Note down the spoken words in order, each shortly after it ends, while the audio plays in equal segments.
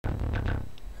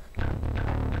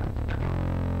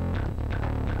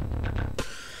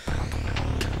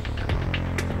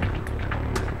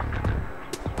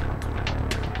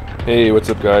Hey, what's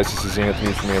up guys, this is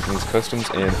Anthony from Anthony's Customs,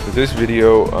 and for this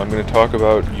video I'm going to talk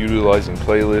about utilizing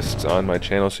playlists on my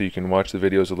channel so you can watch the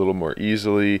videos a little more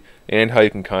easily, and how you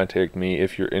can contact me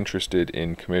if you're interested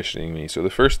in commissioning me. So the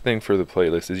first thing for the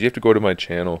playlist is you have to go to my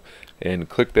channel and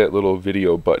click that little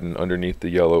video button underneath the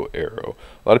yellow arrow.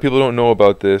 A lot of people don't know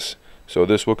about this, so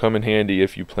this will come in handy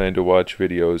if you plan to watch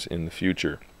videos in the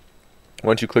future.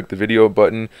 Once you click the video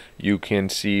button, you can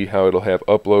see how it'll have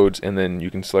uploads, and then you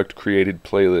can select created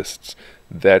playlists.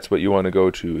 That's what you want to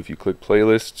go to. If you click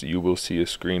playlists, you will see a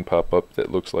screen pop up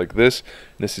that looks like this.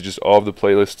 And this is just all of the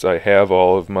playlists I have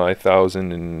all of my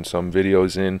 1,000 and some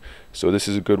videos in. So this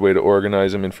is a good way to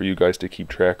organize them and for you guys to keep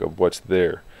track of what's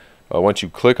there. Once you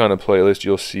click on a playlist,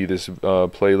 you'll see this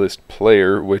playlist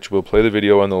player, which will play the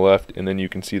video on the left, and then you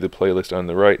can see the playlist on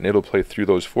the right, and it'll play through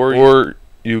those for you, or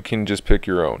you can just pick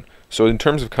your own. So in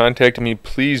terms of contacting me,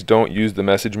 please don't use the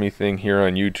message me thing here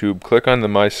on YouTube. Click on the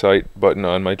My Site button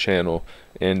on my channel,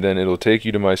 and then it'll take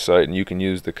you to my site, and you can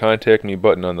use the Contact Me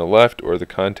button on the left or the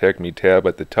Contact Me tab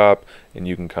at the top, and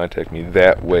you can contact me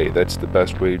that way. That's the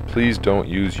best way. Please don't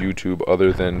use YouTube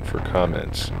other than for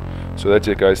comments. So that's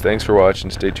it guys, thanks for watching.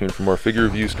 Stay tuned for more figure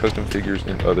reviews, custom figures,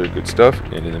 and other good stuff,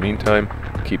 and in the meantime,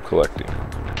 keep collecting.